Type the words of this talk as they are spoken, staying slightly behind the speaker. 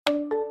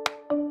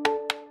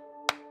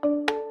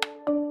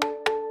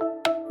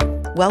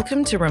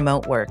Welcome to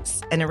Remote Works,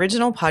 an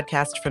original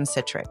podcast from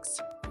Citrix.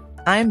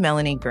 I'm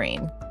Melanie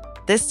Green.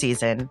 This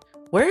season,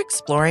 we're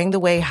exploring the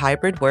way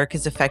hybrid work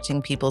is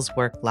affecting people's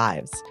work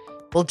lives.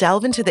 We'll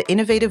delve into the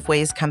innovative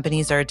ways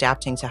companies are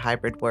adapting to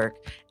hybrid work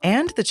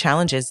and the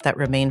challenges that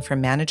remain for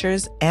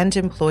managers and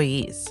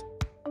employees.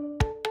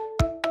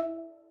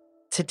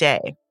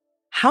 Today,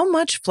 how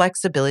much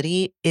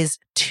flexibility is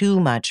too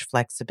much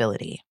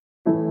flexibility?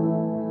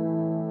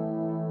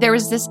 There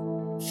was this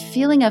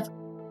feeling of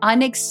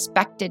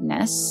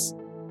unexpectedness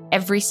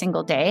every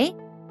single day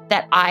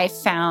that I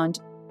found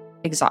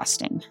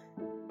exhausting.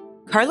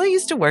 Carla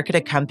used to work at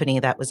a company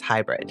that was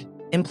hybrid.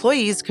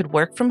 Employees could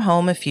work from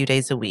home a few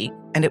days a week,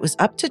 and it was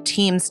up to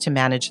teams to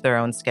manage their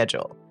own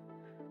schedule.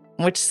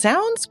 Which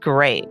sounds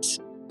great,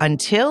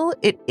 until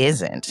it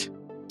isn't.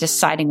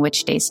 Deciding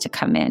which days to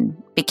come in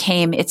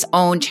became its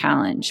own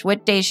challenge.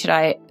 What day should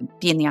I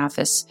be in the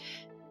office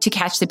to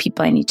catch the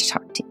people I need to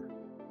talk to?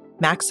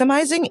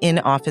 Maximizing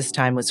in-office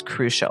time was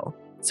crucial,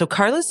 so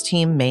Carla's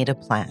team made a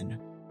plan.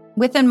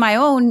 Within my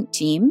own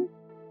team,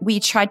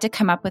 we tried to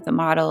come up with a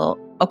model.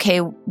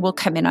 Okay, we'll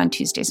come in on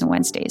Tuesdays and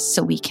Wednesdays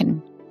so we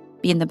can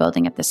be in the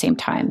building at the same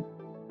time.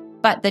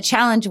 But the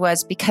challenge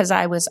was because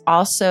I was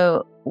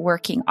also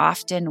working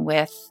often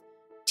with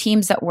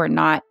teams that were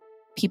not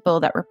people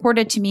that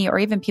reported to me or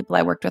even people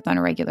I worked with on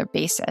a regular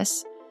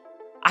basis,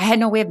 I had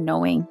no way of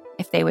knowing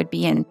if they would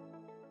be in.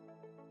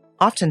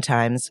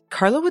 Oftentimes,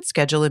 Carla would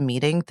schedule a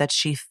meeting that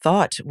she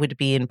thought would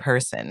be in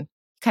person.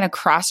 Kind of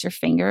cross your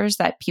fingers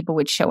that people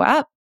would show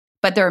up.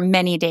 But there are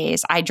many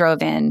days I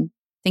drove in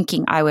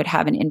thinking I would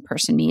have an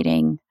in-person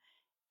meeting,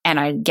 and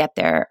I'd get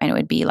there and it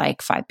would be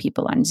like 5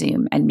 people on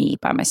Zoom and me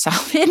by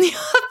myself in the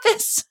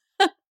office.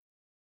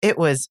 It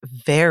was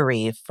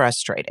very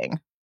frustrating.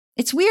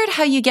 It's weird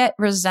how you get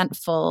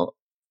resentful.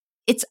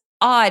 It's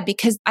odd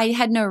because I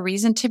had no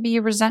reason to be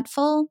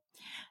resentful,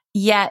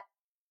 yet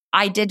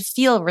I did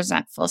feel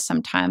resentful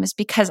sometimes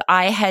because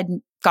I had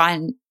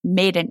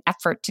made an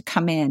effort to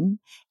come in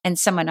and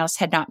someone else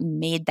had not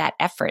made that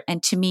effort.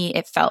 And to me,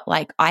 it felt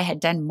like I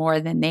had done more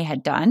than they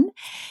had done.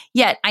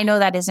 Yet I know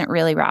that isn't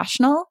really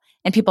rational.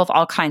 And people have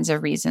all kinds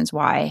of reasons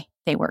why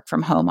they work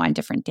from home on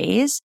different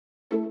days.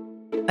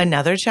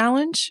 Another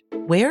challenge?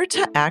 Where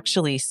to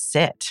actually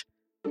sit.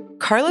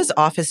 Carla's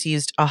office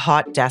used a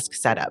hot desk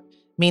setup,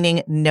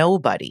 meaning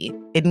nobody,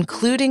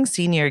 including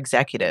senior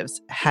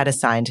executives, had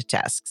assigned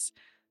desks.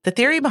 The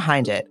theory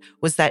behind it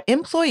was that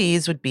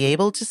employees would be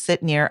able to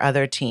sit near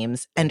other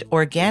teams and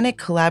organic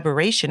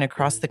collaboration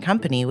across the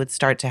company would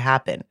start to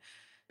happen.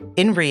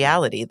 In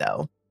reality,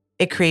 though,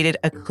 it created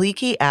a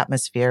cliquey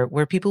atmosphere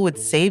where people would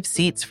save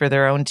seats for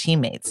their own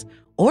teammates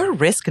or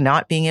risk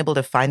not being able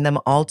to find them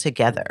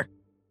altogether.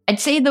 I'd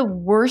say the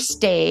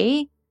worst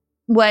day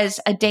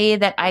was a day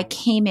that I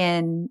came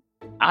in.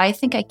 I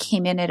think I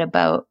came in at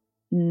about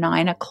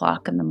 9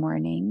 o'clock in the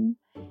morning,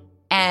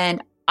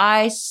 and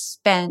I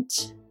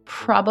spent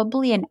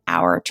probably an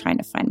hour trying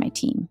to find my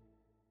team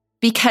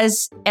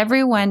because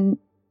everyone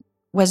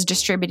was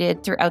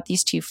distributed throughout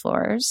these 2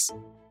 floors.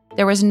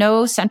 There was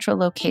no central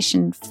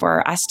location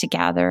for us to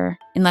gather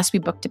unless we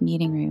booked a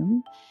meeting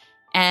room.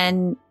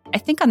 And I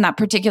think on that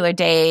particular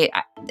day,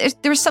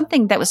 there was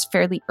something that was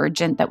fairly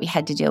urgent that we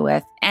had to deal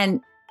with.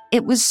 And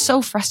it was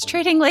so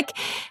frustrating. Like,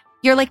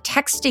 you're like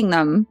texting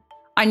them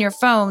on your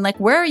phone, like,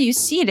 where are you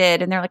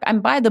seated? And they're like,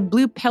 I'm by the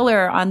blue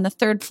pillar on the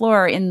 3rd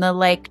floor in the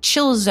like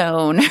chill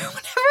zone or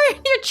whatever.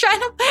 You're trying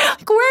to,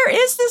 like, where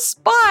is this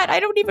spot? I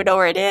don't even know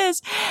where it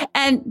is.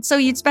 And so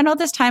you'd spend all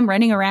this time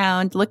running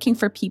around looking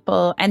for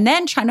people and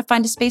then trying to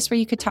find a space where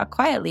you could talk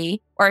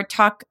quietly or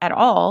talk at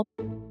all.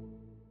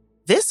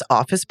 This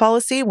office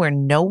policy where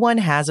no one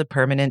has a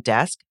permanent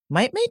desk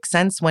might make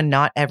sense when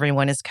not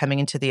everyone is coming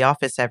into the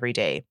office every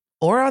day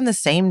or on the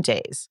same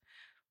days.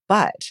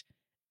 But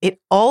it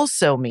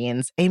also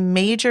means a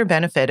major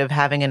benefit of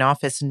having an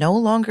office no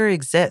longer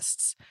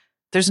exists.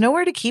 There's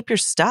nowhere to keep your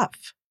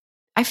stuff.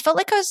 I felt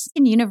like I was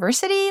in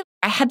university.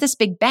 I had this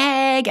big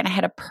bag and I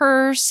had a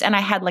purse and I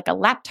had like a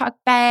laptop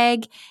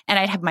bag and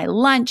I'd have my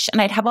lunch and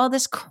I'd have all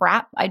this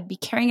crap. I'd be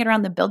carrying it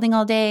around the building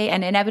all day,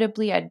 and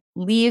inevitably I'd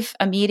leave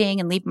a meeting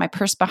and leave my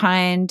purse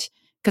behind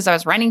because I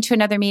was running to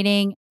another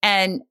meeting.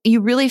 And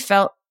you really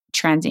felt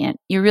transient.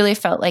 You really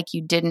felt like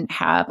you didn't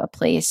have a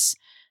place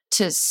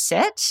to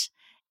sit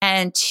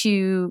and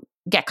to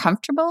get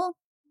comfortable.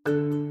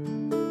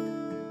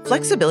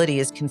 Flexibility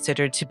is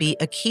considered to be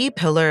a key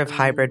pillar of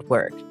hybrid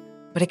work,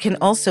 but it can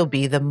also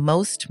be the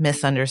most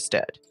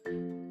misunderstood.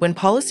 When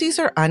policies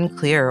are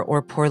unclear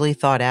or poorly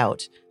thought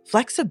out,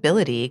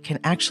 flexibility can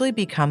actually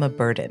become a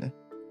burden.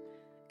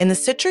 In the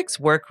Citrix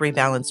Work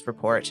Rebalance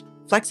Report,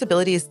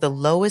 flexibility is the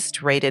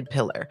lowest rated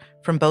pillar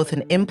from both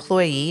an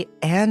employee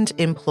and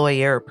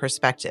employer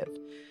perspective.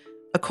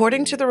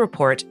 According to the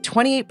report,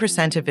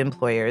 28% of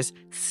employers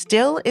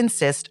still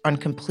insist on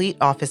complete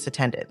office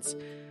attendance.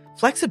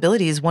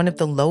 Flexibility is one of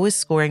the lowest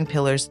scoring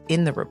pillars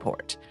in the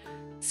report.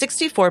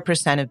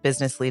 64% of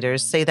business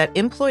leaders say that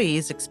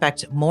employees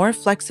expect more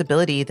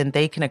flexibility than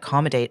they can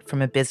accommodate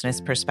from a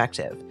business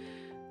perspective.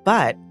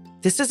 But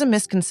this is a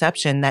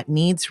misconception that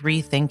needs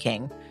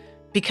rethinking.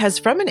 Because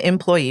from an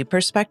employee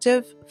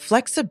perspective,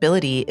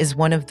 flexibility is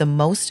one of the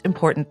most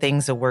important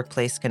things a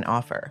workplace can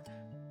offer.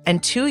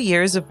 And 2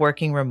 years of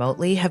working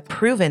remotely have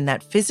proven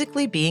that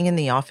physically being in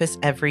the office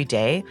every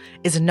day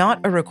is not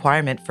a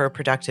requirement for a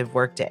productive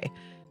workday.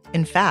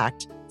 In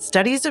fact,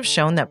 studies have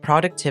shown that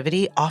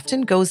productivity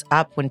often goes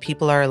up when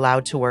people are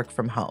allowed to work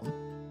from home.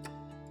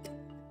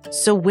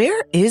 So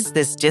where is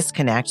this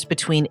disconnect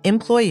between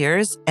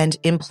employers and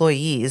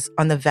employees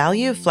on the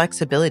value of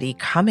flexibility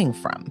coming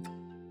from?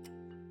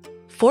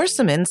 For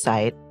some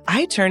insight,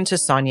 I turned to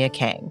Sonia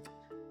Kang.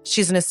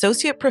 She's an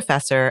associate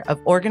professor of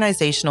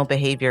organizational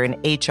behavior and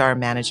HR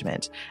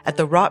management at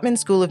the Rotman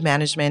School of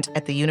Management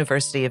at the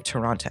University of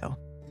Toronto.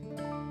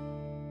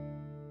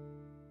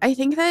 I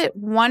think that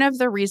one of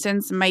the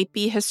reasons might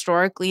be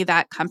historically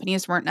that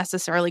companies weren't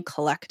necessarily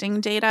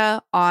collecting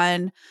data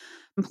on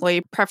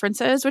employee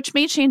preferences, which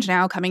may change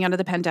now coming out of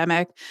the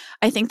pandemic.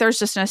 I think there's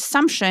just an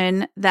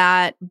assumption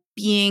that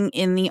being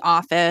in the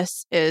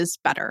office is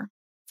better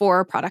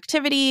for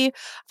productivity,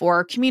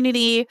 for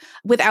community,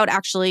 without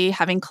actually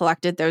having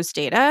collected those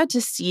data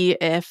to see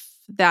if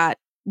that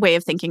way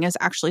of thinking is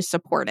actually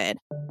supported.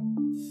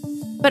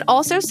 But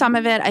also some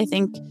of it, I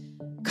think,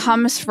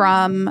 comes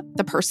from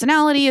the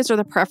personalities or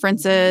the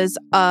preferences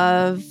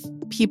of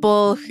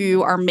people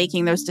who are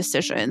making those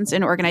decisions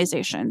in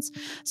organizations.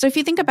 So if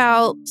you think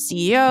about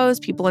CEOs,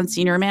 people in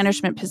senior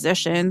management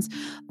positions,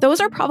 those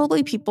are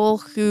probably people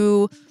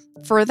who,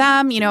 for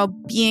them,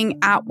 being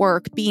at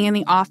work, being in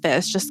the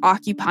office, just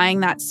occupying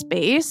that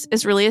space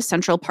is really a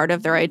central part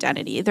of their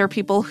identity. They're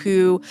people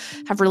who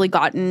have really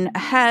gotten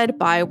ahead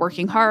by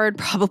working hard,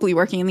 probably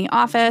working in the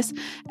office.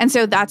 And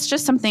so that's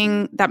just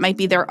something that might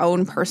be their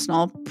own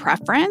personal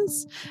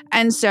preference.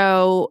 And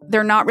so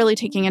they're not really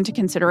taking into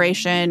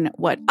consideration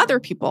what other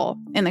people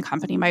in the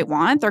company might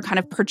want. They're kind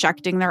of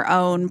projecting their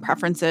own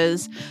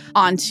preferences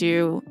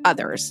onto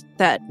others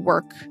that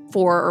work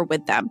for or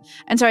with them.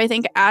 And so I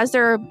think as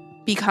there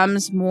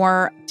becomes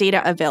more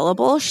data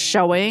available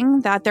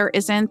showing that there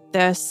isn't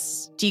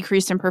this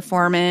decrease in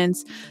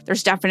performance.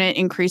 There's definite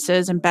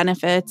increases in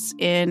benefits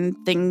in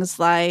things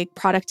like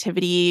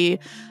productivity,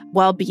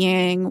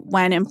 well-being,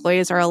 when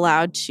employees are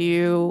allowed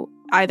to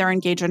either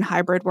engage in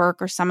hybrid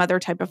work or some other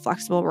type of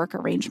flexible work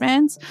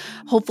arrangements.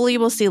 Hopefully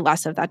we'll see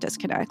less of that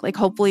disconnect.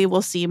 Hopefully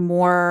we'll see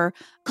more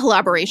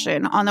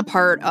collaboration on the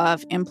part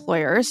of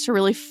employers to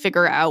really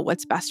figure out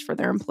what's best for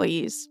their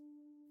employees.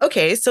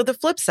 Okay, so the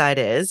flip side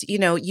is,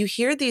 you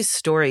hear these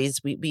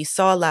stories. We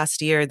saw last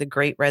year the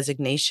Great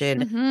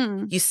Resignation.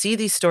 Mm-hmm. You see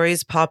these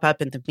stories pop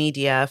up in the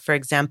media, for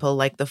example,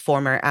 like the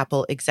former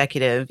Apple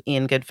executive,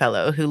 Ian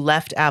Goodfellow, who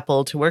left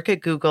Apple to work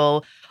at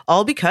Google,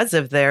 all because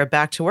of their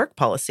back-to-work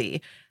policy.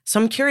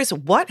 So I'm curious,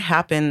 what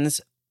happens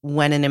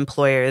when an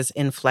employer is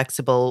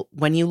inflexible?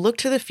 When you look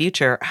to the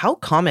future, how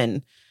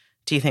common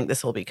do you think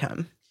this will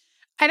become?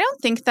 I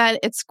don't think that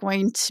it's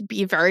going to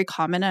be very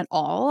common at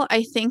all.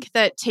 I think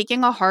that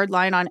taking a hard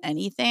line on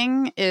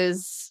anything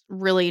is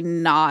really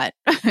not,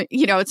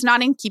 it's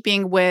not in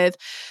keeping with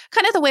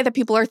kind of the way that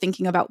people are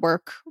thinking about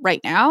work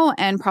right now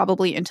and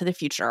probably into the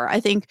future.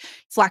 I think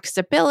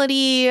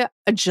flexibility,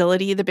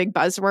 agility, the big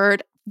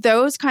buzzword,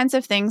 those kinds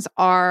of things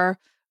are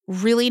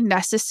really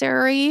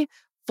necessary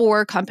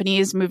for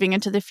companies moving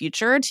into the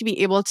future to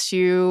be able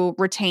to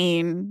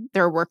retain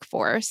their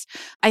workforce.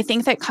 I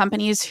think that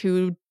companies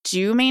who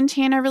do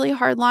maintain a really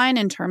hard line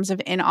in terms of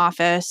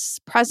in-office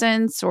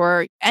presence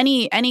or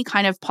any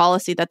kind of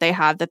policy that they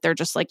have that they're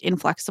just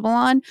inflexible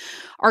on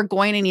are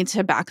going to need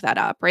to back that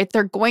up, right?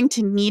 They're going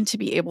to need to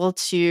be able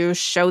to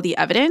show the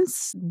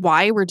evidence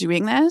why we're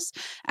doing this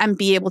and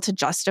be able to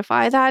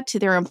justify that to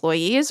their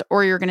employees,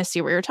 or you're going to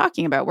see what you're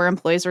talking about, where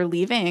employees are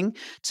leaving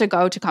to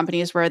go to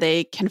companies where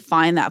they can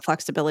find that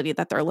flexibility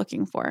that they're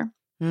looking for.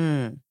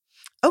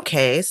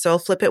 Okay, so I'll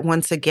flip it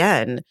once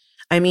again.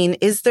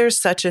 Is there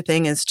such a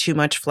thing as too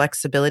much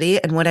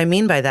flexibility? And what I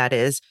mean by that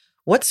is,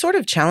 what sort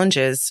of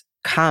challenges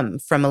come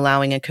from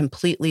allowing a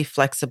completely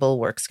flexible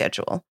work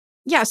schedule?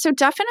 Yeah, so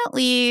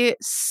definitely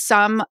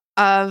some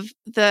of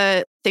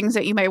the things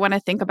that you might want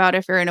to think about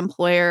if you're an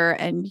employer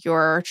and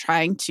you're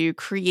trying to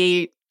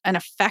create an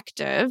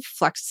effective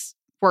flex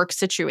work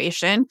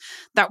situation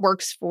that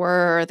works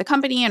for the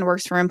company and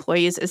works for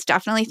employees is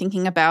definitely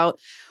thinking about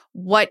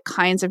what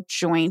kinds of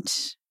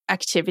joint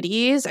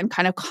activities and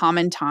kind of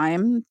common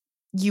time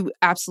you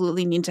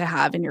absolutely need to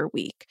have in your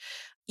week.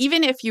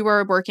 Even if you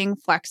are working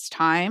flex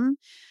time,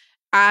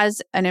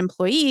 as an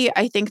employee,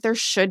 I think there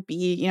should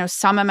be,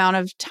 some amount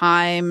of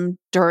time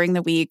during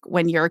the week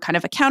when you're kind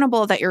of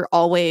accountable that you're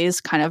always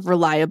kind of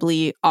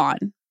reliably on,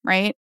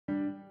 right?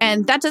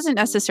 And that doesn't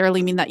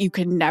necessarily mean that you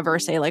can never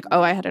say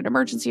oh, I had an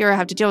emergency or I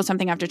have to deal with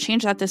something, I have to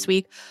change that this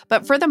week.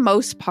 But for the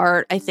most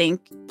part, I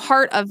think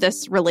part of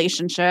this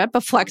relationship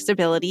of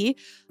flexibility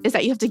is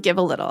that you have to give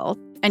a little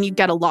and you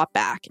get a lot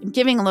back. And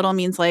giving a little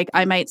means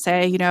I might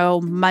say,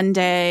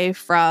 Monday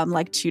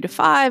from 2 to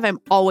 5, I'm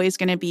always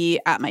going to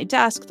be at my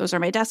desk. Those are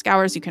my desk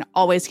hours. You can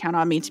always count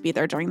on me to be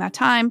there during that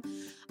time.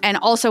 and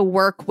also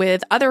work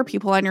with other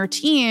people on your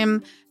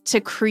team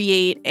to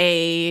create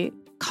a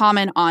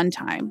common on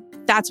time.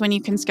 That's when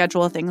you can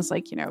schedule things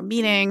like,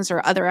 meetings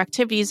or other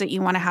activities that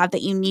you want to have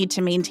that you need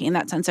to maintain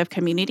that sense of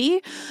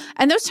community.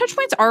 And those touch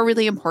points are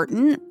really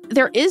important.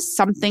 There is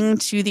something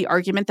to the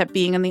argument that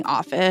being in the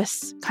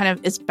office kind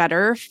of is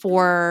better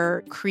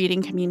for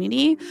creating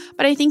community.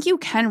 But I think you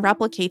can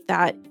replicate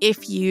that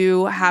if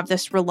you have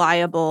this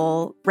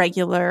reliable,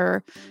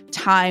 regular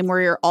time where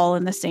you're all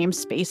in the same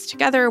space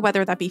together,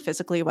 whether that be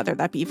physically, whether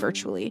that be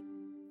virtually.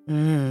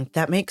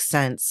 That makes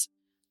sense.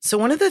 So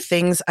one of the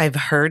things I've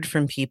heard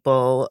from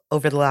people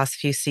over the last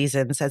few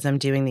seasons as I'm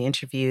doing the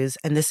interviews,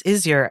 and this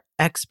is your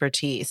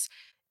expertise,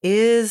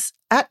 is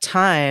at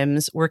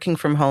times working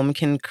from home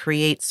can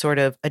create sort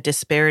of a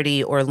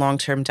disparity or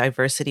long-term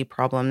diversity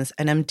problems.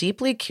 And I'm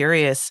deeply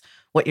curious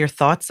what your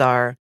thoughts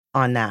are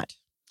on that.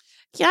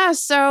 Yeah,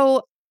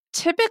 so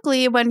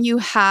typically when you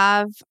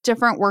have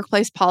different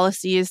workplace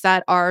policies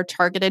that are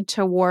targeted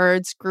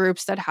towards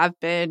groups that have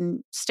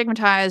been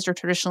stigmatized or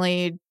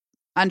traditionally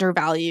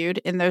undervalued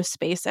in those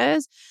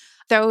spaces,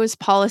 those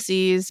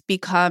policies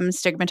become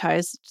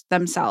stigmatized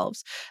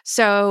themselves.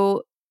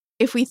 So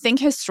if we think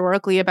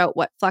historically about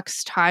what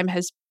flex time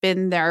has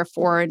been there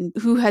for and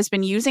who has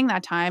been using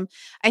that time,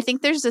 I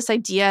think there's this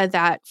idea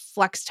that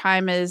flex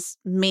time is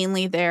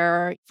mainly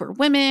there for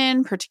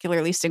women,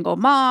 particularly single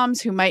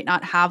moms who might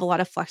not have a lot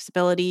of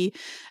flexibility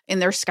in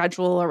their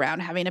schedule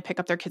around having to pick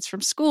up their kids from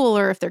school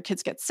or if their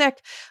kids get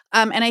sick.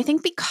 And I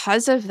think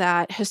because of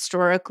that,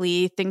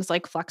 historically, things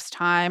like flex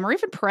time or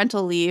even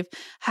parental leave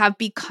have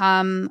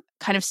become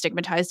kind of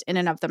stigmatized in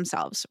and of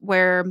themselves,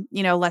 where,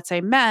 let's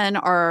say men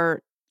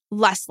are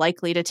less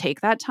likely to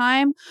take that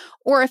time,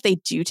 or if they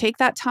do take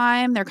that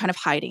time, they're kind of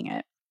hiding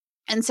it.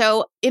 And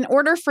so in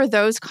order for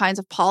those kinds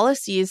of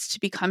policies to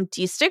become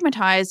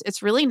destigmatized,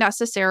 it's really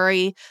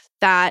necessary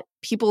that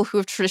people who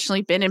have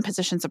traditionally been in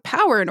positions of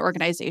power in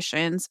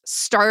organizations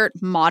start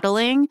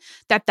modeling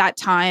that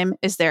time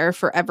is there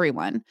for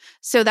everyone.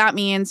 So that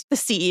means the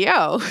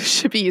CEO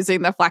should be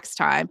using the flex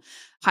time.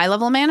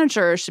 High-level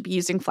managers should be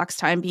using flex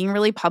time, being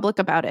really public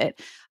about it.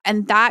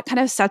 And that kind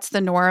of sets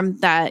the norm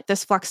that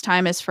this flex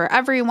time is for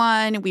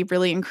everyone. We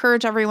really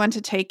encourage everyone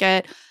to take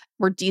it.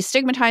 We're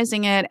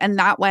destigmatizing it. And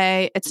that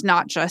way, it's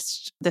not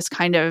just this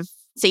kind of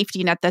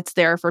safety net that's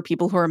there for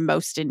people who are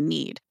most in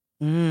need.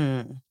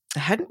 I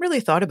hadn't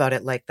really thought about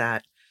it like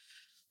that.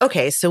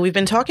 Okay, so we've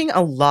been talking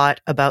a lot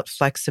about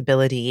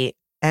flexibility,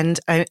 and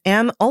I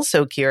am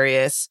also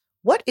curious,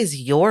 what is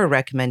your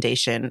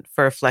recommendation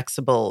for a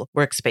flexible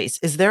workspace?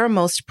 Is there a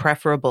most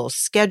preferable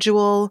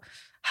schedule?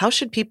 How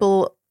should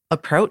people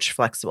approach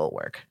flexible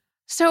work?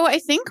 So I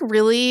think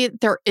really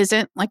there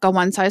isn't like a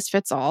one size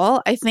fits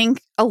all. I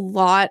think a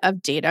lot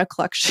of data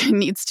collection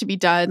needs to be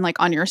done like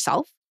on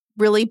yourself.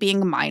 Really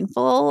being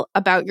mindful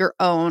about your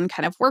own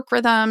kind of work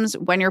rhythms,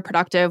 when you're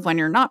productive, when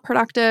you're not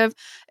productive,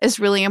 is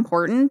really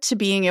important to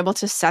being able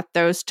to set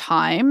those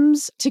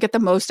times to get the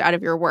most out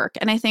of your work.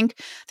 And I think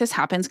this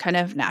happens kind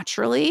of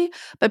naturally,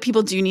 but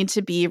people do need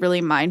to be really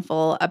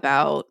mindful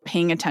about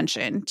paying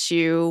attention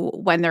to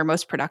when they're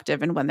most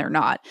productive and when they're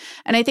not.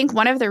 And I think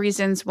one of the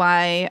reasons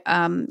why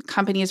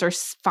companies are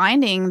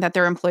finding that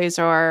their employees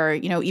are,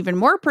 even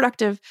more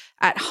productive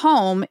at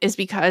home is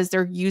because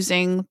they're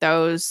using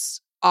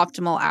those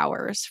optimal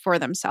hours for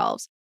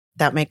themselves.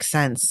 That makes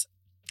sense.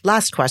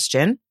 Last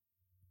question.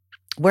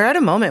 We're at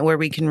a moment where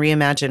we can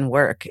reimagine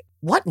work.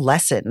 What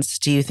lessons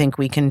do you think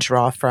we can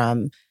draw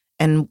from?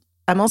 And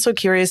I'm also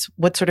curious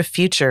what sort of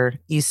future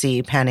you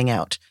see panning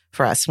out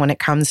for us when it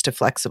comes to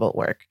flexible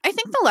work. I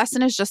think the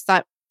lesson is just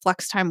that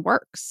flex time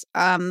works.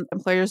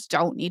 Employers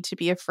don't need to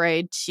be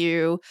afraid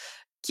to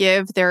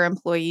give their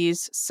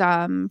employees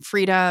some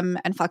freedom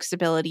and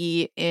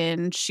flexibility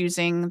in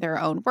choosing their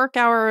own work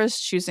hours,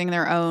 choosing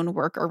their own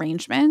work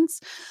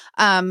arrangements.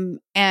 And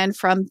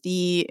from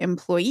the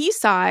employee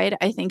side,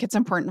 I think it's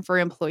important for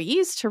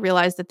employees to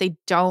realize that they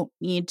don't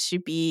need to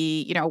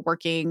be,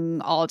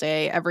 working all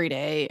day, every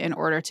day in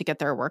order to get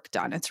their work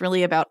done. It's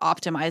really about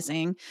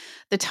optimizing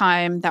the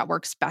time that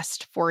works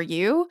best for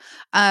you.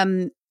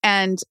 And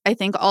I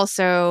think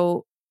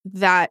also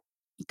that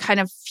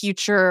kind of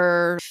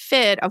future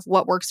fit of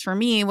what works for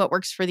me, what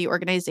works for the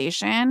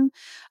organization.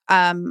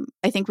 I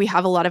think we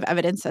have a lot of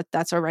evidence that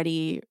that's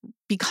already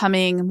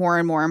becoming more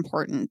and more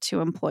important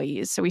to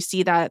employees. So we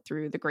see that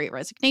through the Great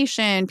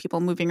Resignation, people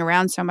moving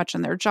around so much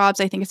in their jobs.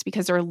 I think it's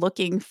because they're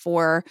looking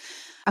for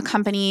a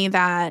company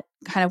that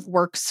kind of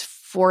works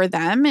for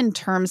them in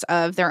terms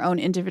of their own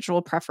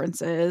individual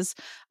preferences,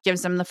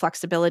 gives them the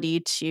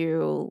flexibility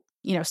to,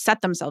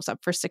 set themselves up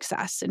for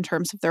success in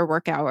terms of their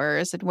work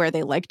hours and where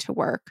they like to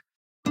work.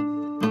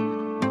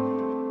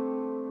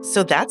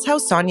 So that's how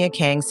Sonia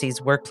Kang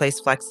sees workplace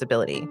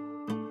flexibility.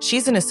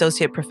 She's an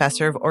associate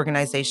professor of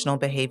organizational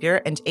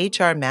behavior and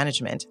HR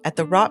management at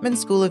the Rotman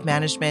School of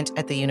Management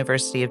at the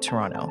University of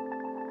Toronto.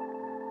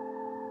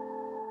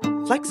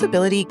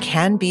 Flexibility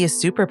can be a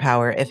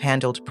superpower if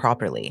handled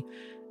properly.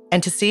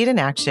 And to see it in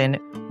action,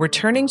 we're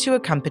turning to a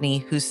company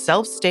whose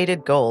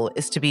self-stated goal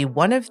is to be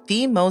one of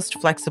the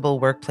most flexible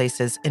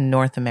workplaces in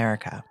North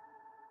America.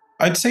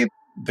 I'd say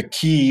the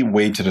key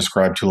way to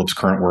describe Tulip's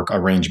current work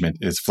arrangement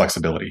is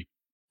flexibility.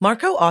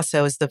 Marco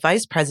Osso is the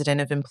Vice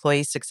President of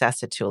Employee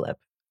Success at Tulip,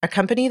 a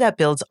company that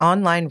builds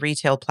online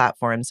retail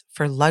platforms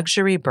for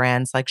luxury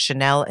brands like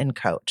Chanel and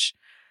Coach.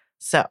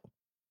 So,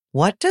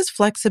 what does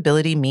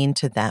flexibility mean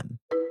to them?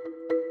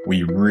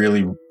 We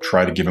really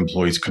try to give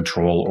employees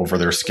control over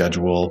their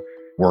schedule,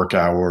 work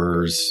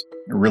hours,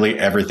 really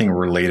everything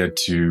related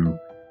to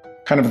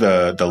kind of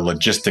the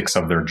logistics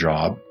of their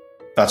job.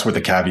 That's with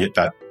the caveat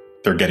that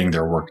they're getting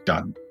their work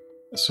done.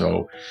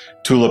 So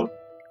Tulip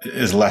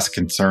is less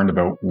concerned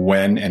about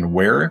when and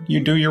where you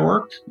do your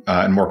work,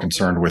 and more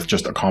concerned with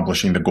just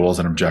accomplishing the goals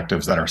and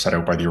objectives that are set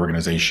out by the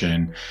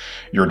organization,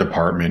 your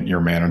department, your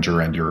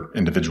manager, and your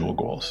individual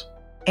goals.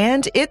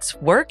 And it's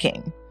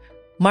working.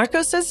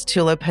 Marco says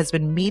Tulip has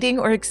been meeting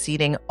or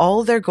exceeding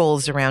all their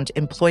goals around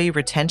employee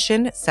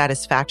retention,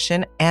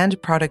 satisfaction,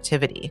 and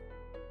productivity.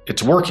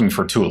 It's working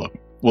for Tulip.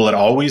 Will it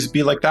always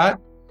be like that?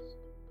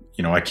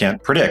 I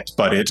can't predict,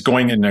 but it's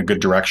going in a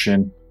good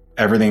direction.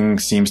 Everything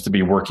seems to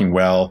be working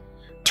well.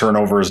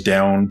 Turnover is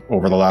down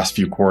over the last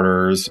few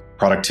quarters.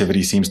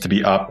 Productivity seems to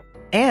be up.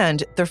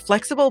 And their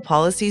flexible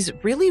policies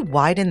really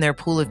widen their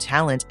pool of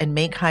talent and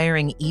make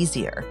hiring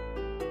easier.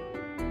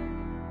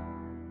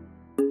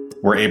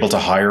 We're able to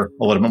hire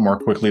a little bit more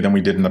quickly than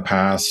we did in the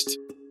past.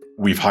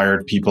 We've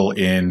hired people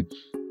in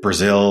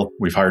Brazil.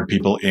 We've hired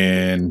people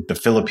in the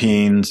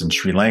Philippines and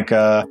Sri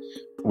Lanka.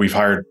 We've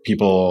hired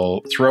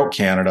people throughout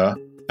Canada.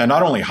 And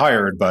not only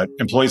hired, but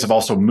employees have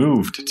also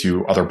moved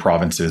to other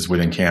provinces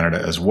within Canada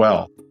as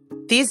well.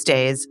 These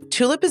days,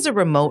 Tulip is a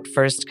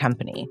remote-first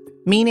company,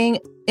 meaning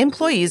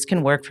employees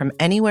can work from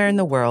anywhere in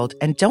the world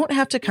and don't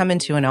have to come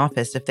into an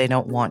office if they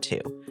don't want to.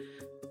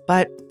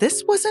 But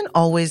this wasn't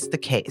always the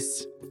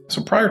case.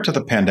 So prior to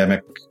the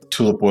pandemic,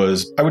 Tulip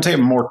was, I would say, a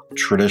more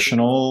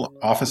traditional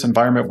office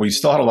environment. We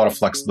still had a lot of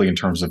flexibility in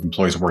terms of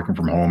employees working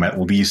from home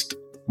at least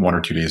 1 or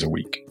 2 days a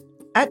week.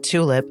 At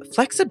Tulip,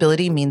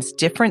 flexibility means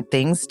different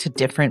things to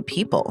different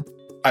people.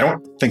 I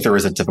don't think there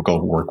is a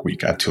typical work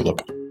week at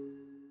Tulip.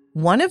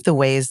 One of the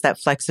ways that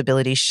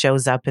flexibility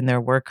shows up in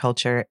their work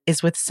culture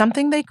is with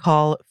something they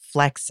call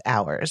flex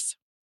hours.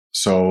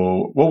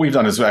 So what we've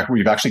done is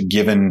we've actually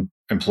given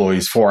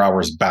employees 4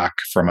 hours back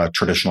from a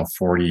traditional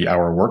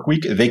 40-hour work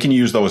week. They can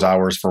use those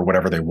hours for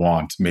whatever they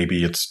want.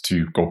 Maybe it's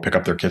to go pick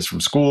up their kids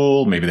from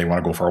school. Maybe they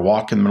want to go for a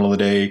walk in the middle of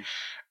the day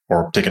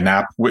or take a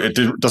nap.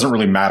 It doesn't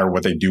really matter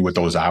what they do with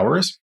those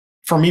hours.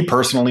 For me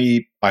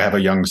personally, I have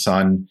a young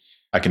son.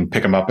 I can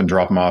pick him up and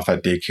drop him off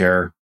at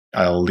daycare.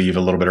 I'll leave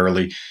a little bit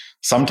early.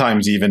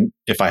 Sometimes even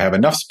if I have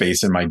enough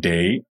space in my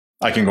day,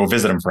 I can go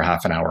visit him for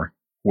half an hour.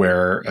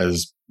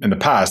 Whereas in the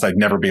past, I'd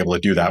never be able to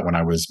do that when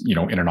I was,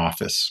 in an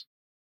office.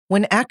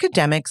 When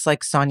academics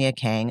like Sonia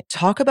Kang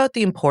talk about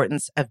the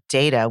importance of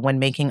data when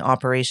making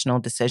operational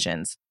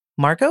decisions,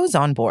 Marco is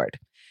on board.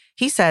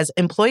 He says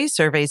employee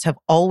surveys have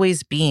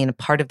always been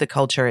part of the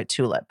culture at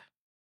Tulip.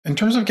 In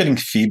terms of getting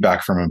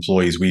feedback from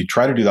employees, we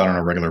try to do that on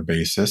a regular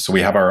basis. So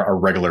we have our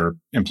regular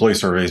employee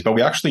surveys, but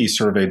we actually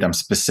surveyed them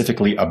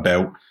specifically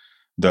about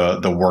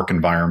the work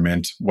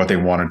environment, what they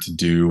wanted to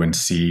do and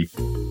see.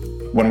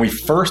 When we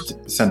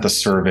first sent the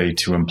survey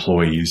to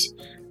employees,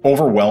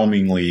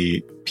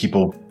 overwhelmingly,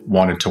 people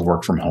wanted to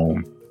work from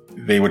home.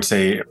 They would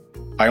say,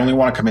 I only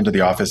want to come into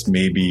the office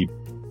maybe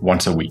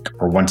once a week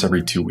or once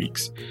every 2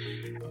 weeks.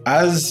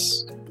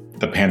 As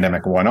the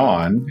pandemic went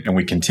on and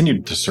we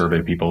continued to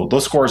survey people,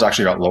 those scores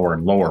actually got lower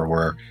and lower,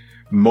 where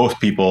most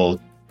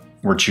people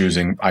were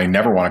choosing, I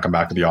never want to come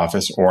back to the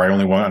office, or I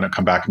only want to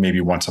come back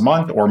maybe once a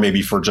month, or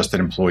maybe for just an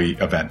employee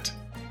event.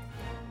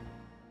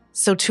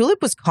 So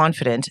Tulip was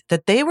confident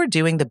that they were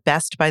doing the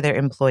best by their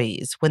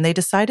employees when they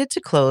decided to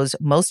close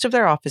most of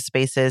their office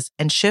spaces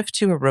and shift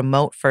to a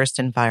remote-first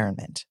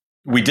environment.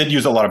 We did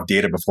use a lot of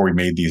data before we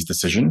made these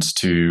decisions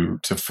to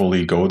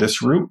fully go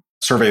this route.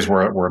 Surveys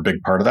were a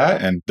big part of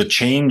that. And the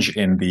change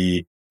in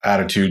the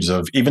attitudes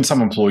of even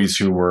some employees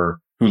who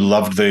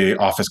loved the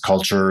office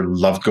culture,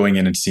 loved going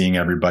in and seeing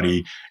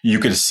everybody, you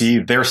could see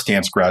their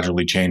stance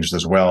gradually changed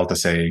as well to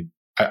say,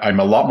 I'm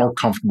a lot more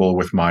comfortable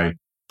with my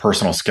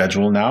personal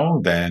schedule now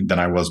than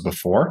I was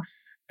before.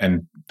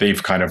 And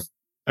they've kind of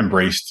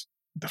embraced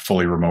the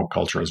fully remote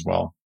culture as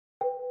well.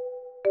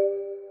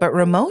 But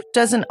remote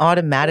doesn't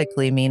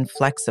automatically mean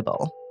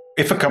flexible.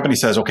 If a company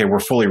says, okay,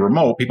 we're fully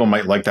remote, people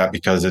might like that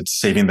because it's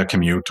saving the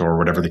commute or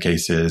whatever the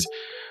case is.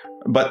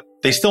 But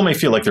they still may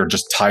feel like they're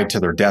just tied to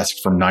their desk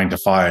from 9 to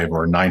 5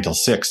 or 9 till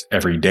 6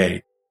 every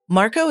day.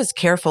 Marco is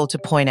careful to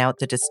point out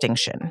the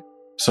distinction.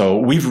 So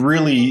we've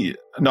really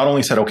not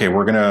only said, okay,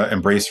 we're going to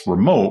embrace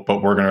remote,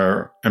 but we're going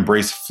to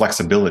embrace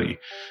flexibility.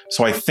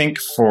 So I think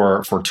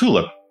for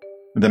Tulip,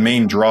 the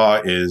main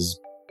draw is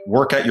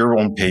work at your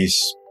own pace.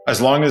 As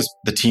long as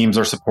the teams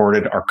are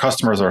supported, our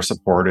customers are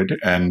supported,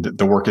 and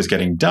the work is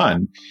getting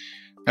done,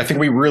 I think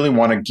we really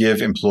want to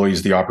give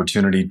employees the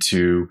opportunity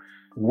to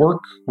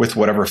work with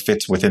whatever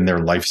fits within their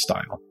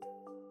lifestyle.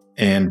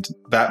 And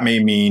that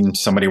may mean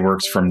somebody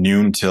works from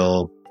noon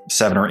till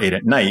 7 or 8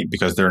 at night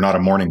because they're not a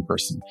morning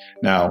person.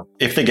 Now,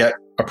 if they get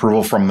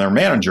approval from their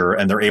manager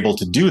and they're able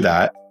to do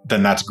that,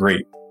 then that's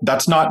great.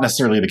 That's not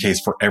necessarily the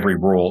case for every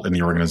role in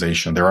the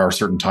organization. There are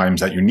certain times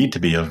that you need to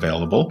be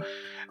available,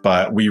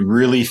 but we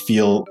really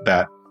feel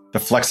that the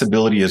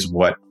flexibility is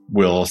what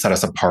will set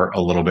us apart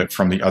a little bit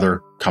from the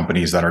other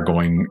companies that are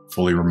going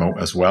fully remote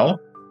as well.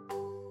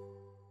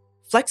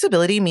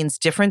 Flexibility means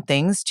different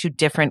things to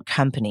different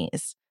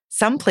companies.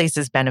 Some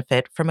places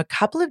benefit from a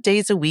couple of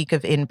days a week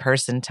of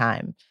in-person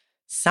time.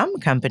 Some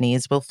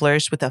companies will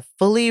flourish with a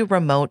fully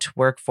remote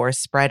workforce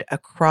spread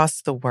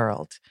across the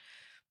world.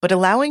 But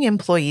allowing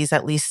employees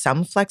at least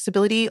some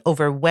flexibility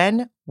over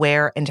when,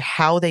 where, and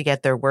how they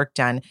get their work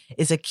done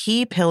is a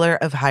key pillar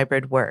of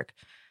hybrid work.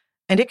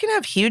 And it can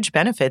have huge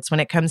benefits when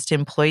it comes to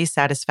employee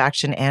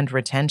satisfaction and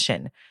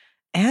retention,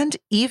 and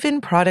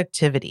even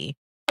productivity.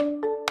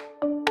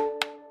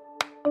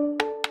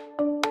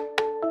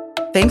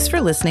 Thanks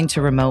for listening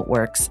to Remote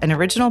Works, an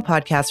original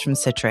podcast from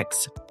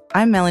Citrix.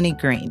 I'm Melanie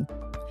Green.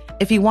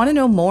 If you want to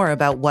know more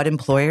about what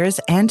employers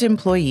and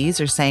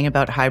employees are saying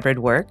about hybrid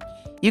work,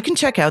 you can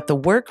check out the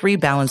Work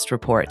Rebalanced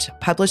report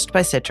published by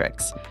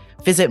Citrix.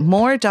 Visit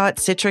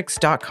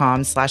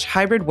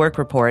more.citrix.com/hybrid work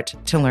report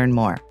to learn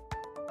more.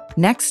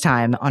 Next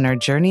time on our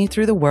journey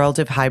through the world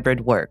of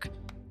hybrid work,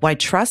 why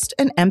trust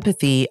and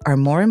empathy are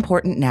more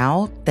important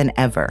now than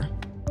ever.